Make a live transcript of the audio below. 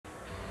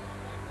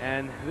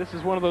and this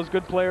is one of those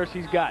good players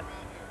he's got.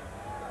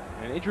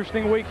 An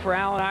interesting week for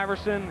Allen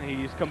Iverson.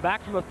 He's come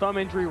back from a thumb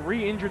injury,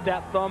 re-injured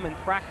that thumb in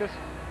practice.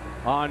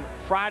 On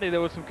Friday, there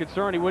was some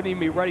concern he wouldn't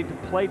even be ready to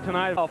play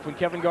tonight when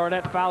Kevin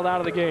Garnett fouled out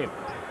of the game.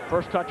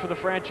 First touch for the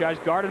franchise,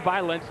 guarded by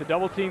Lentz. The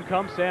double team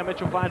comes. Sam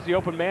Mitchell finds the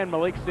open man.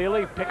 Malik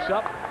Sealy picks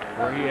up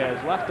where he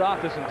has left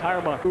off this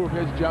entire month.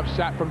 His jump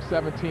shot from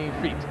 17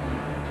 feet.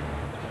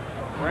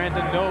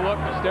 Brandon, no look.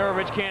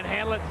 Nesterovic can't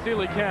handle it.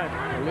 Sealy can.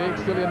 Malik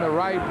Sealy in the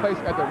right place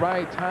at the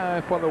right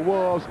time for the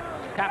Wolves.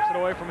 Taps it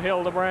away from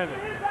Hill to Brandon.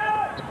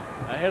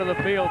 Ahead of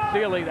the field,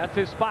 Sealy, that's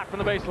his spot from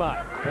the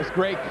baseline. That's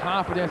great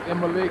confidence in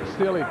Malik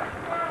Sealy.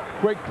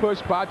 Quick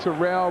push by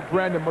Terrell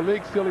Brandon.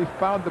 Malik Sealy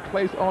found the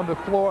place on the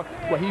floor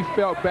where he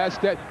felt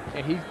best at,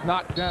 and he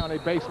knocked down a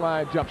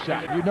baseline jump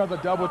shot. You know the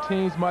double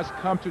teams must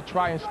come to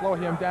try and slow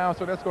him down,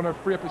 so that's going to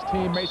free up his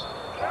teammates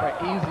for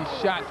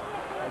easy shots.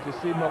 As you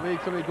see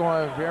Malik Sealy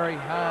going very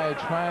high,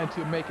 trying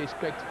to make a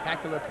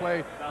spectacular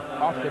play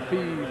off the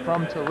feed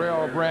from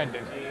Terrell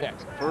Brandon.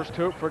 Next. First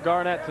hoop for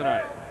Garnett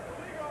tonight.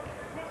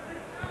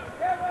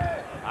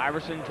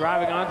 Iverson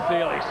driving on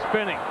Sealy,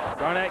 spinning.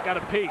 Garnett got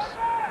a piece.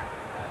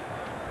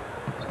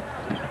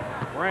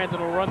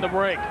 Brandon will run the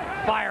break,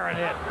 fire and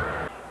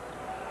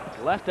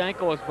hit. Left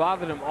ankle has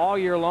bothered him all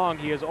year long.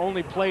 He has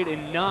only played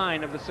in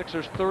 9 of the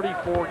Sixers'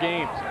 34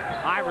 games.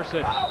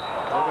 Iverson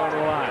will go to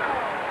the line.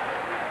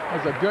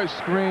 That's a good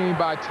screen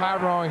by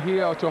Tyrone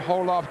Hill to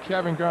hold off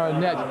Kevin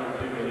Garnett.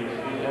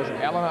 As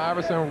Allen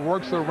Iverson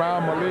works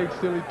around Malik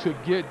Sealy to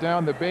get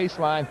down the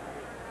baseline.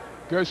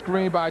 Good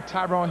screen by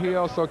Tyrone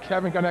Hill, so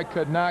Kevin Garnett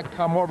could not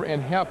come over and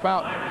help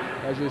out.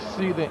 As you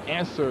see, the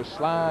answer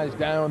slides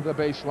down the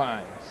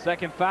baseline.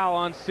 Second foul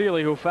on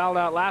Sealy, who fouled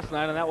out last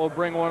night, and that will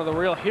bring one of the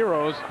real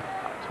heroes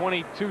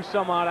 22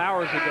 some odd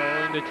hours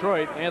ago in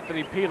Detroit,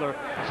 Anthony Peeler.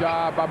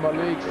 Job by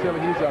Malik Sealy.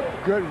 He's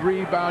a good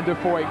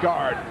rebounder for a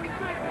guard.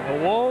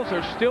 The Wolves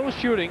are still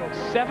shooting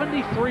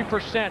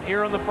 73%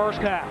 here in the first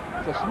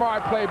half. It's a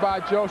smart play by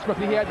Joe Smith.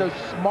 He had the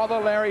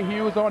smaller Larry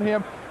Hughes on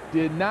him.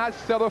 Did not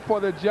settle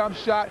for the jump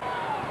shot.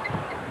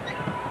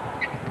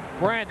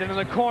 Brandon in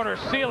the corner,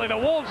 Sealy. The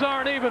Wolves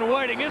aren't even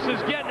waiting. This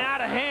is getting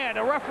out of hand.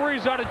 The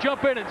referees ought to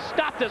jump in and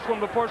stop this one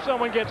before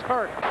someone gets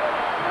hurt.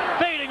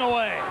 Fading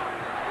away.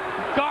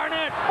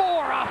 Garnett,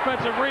 4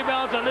 offensive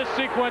rebounds on this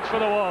sequence for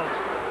the Wolves.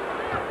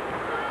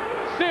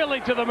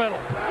 Sealy to the middle.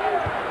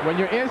 When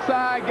your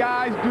inside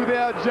guys do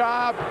their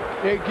job,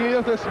 it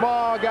gives the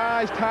small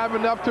guys time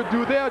enough to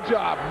do their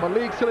job.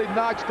 Malik Sealy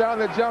knocks down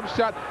the jump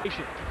shot.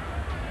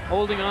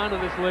 Holding on to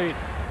this lead.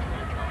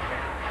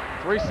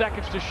 3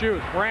 seconds to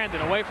shoot.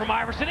 Brandon away from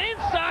Iverson,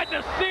 inside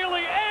to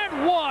Sealy,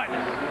 and one.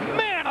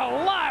 Man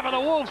alive, are the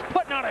Wolves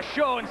putting on a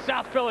show in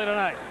South Philly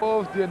tonight.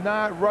 Wolves did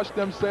not rush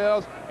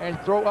themselves and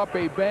throw up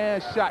a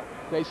bad shot.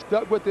 They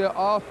stuck with their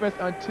offense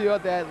until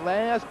that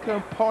last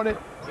component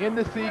in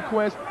the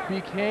sequence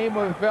became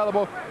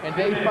available, and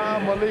they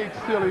found Malik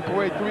Sealy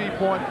for a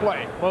 3-point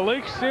play.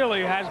 Malik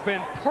Sealy has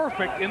been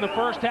perfect in the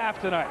first half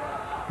tonight.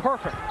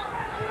 Perfect.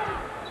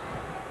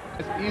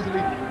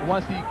 Easily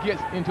once he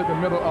gets into the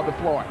middle of the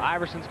floor.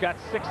 Iverson's got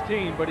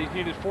 16, but he's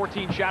needed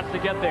 14 shots to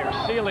get there.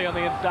 Sealy on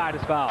the inside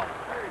is fouled.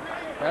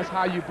 That's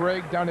how you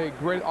break down a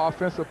great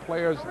offensive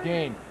player's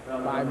game,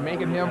 by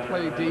making him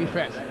play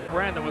defense.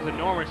 Brandon was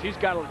enormous. He's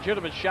got a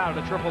legitimate shot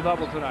at a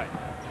triple-double tonight.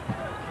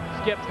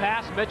 Skip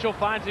pass. Mitchell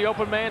finds the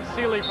open man,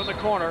 Sealy from the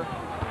corner,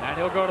 and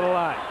he'll go to the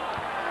line.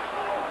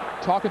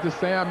 Talking to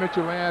Sam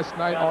Mitchell last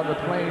night on the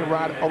plane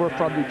ride over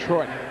from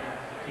Detroit,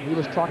 he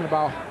was talking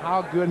about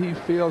how good he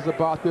feels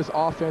about this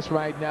offense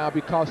right now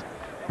because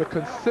the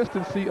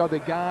consistency of the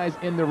guys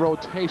in the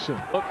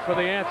rotation. Look for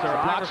the answer.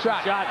 Block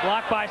shot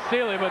blocked by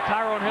Sealy, but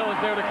Tyrone Hill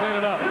is there to clean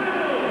it up.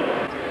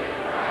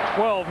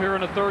 12 here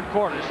in the third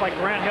quarter, just like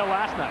Grant Hill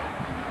last night.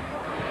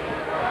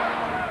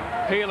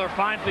 Peeler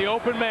finds the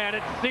open man.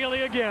 It's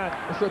Sealy again.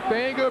 It's a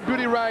thing of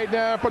beauty right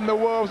now from the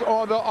Wolves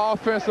on the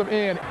offensive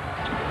end.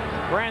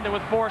 Brandon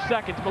with 4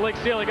 seconds. Malik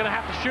Sealy going to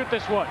have to shoot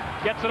this one.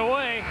 Gets it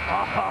away.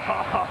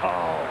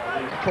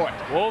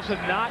 Wolves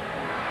have not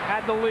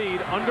had the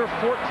lead under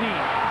 14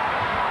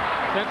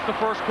 since the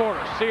first quarter.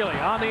 Sealy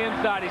on the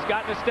inside. He's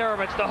got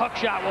Nesterovic. The hook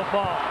shot will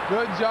fall.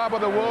 Good job of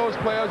the Wolves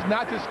players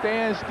not to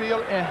stand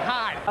still and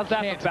hide. How's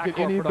that Can't get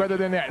any better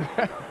than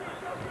that.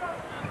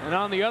 And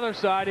on the other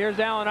side, here's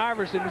Allen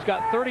Iverson, who's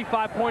got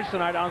 35 points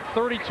tonight on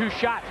 32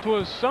 shots. It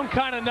was some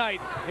kind of night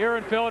here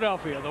in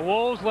Philadelphia. The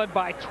Wolves led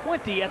by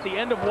 20 at the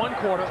end of one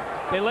quarter.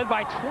 They led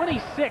by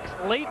 26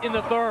 late in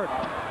the third.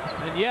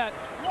 And yet,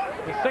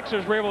 the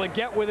Sixers were able to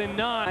get within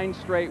 9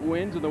 straight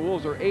wins, and the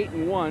Wolves are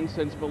 8-1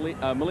 since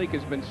Malik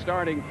has been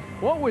starting.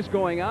 What was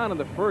going on in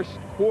the first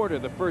quarter,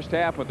 the first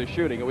half of the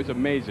shooting? It was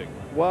amazing.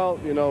 Well,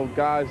 you know,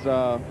 guys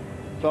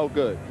felt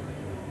good.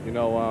 You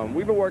know,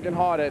 we've been working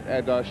hard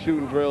at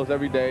shooting drills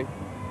every day,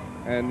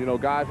 and you know,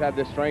 guys have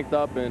their strength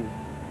up, and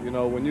you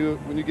know, when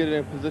you get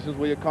in positions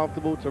where you're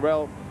comfortable,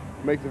 Terrell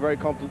makes it very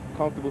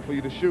comfortable for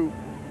you to shoot.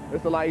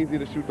 It's a lot easier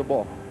to shoot the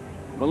ball.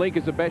 Malik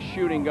is the best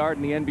shooting guard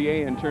in the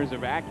NBA in terms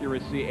of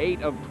accuracy.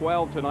 8 of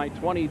 12 tonight,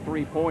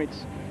 23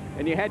 points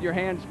And you had your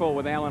hands full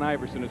with Allen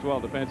Iverson as well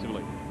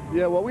defensively.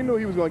 Yeah, well, we knew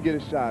he was going to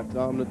get his shots.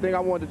 The thing I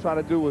wanted to try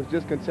to do was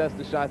just contest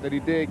the shots that he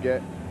did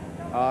get.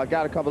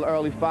 Got a couple of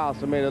early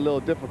fouls, so made it a little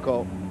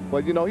difficult.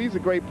 But, you know, he's a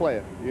great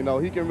player. You know,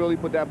 he can really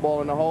put that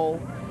ball in the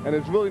hole, and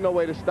there's really no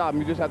way to stop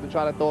him. You just have to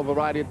try to throw a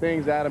variety of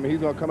things at him, and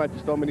he's going to come at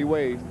you so many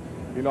ways.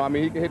 You know, I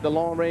mean, he can hit the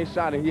long-range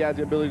shot, and he has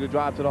the ability to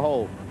drive to the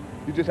hole.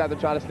 You just have to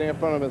try to stay in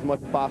front of him as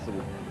much as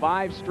possible.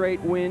 5 straight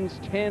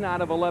wins, 10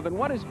 out of 11.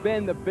 What has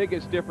been the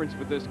biggest difference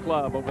for this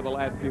club over the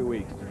last few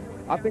weeks?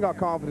 I think our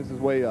confidence is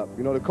way up.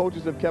 You know, the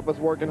coaches have kept us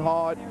working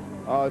hard.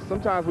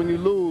 Sometimes when you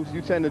lose,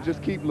 you tend to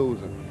just keep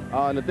losing.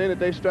 And the thing that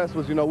they stressed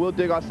was, you know, we'll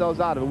dig ourselves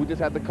out of it. We just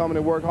have to come in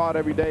and work hard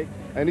every day.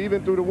 And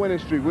even through the winning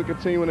streak, we're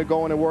continuing to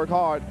go in and work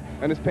hard,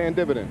 and it's paying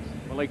dividends.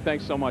 Malik,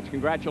 thanks so much.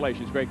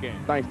 Congratulations. Great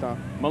game. Thanks, Tom.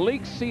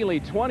 Malik Sealy,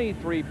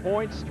 23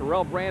 points.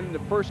 Terrell Brandon, the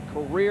first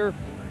career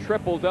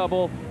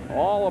triple-double.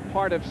 All a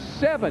part of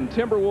 7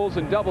 Timberwolves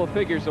in double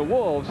figures. The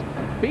Wolves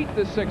beat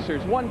the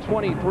Sixers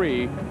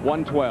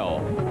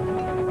 123-112.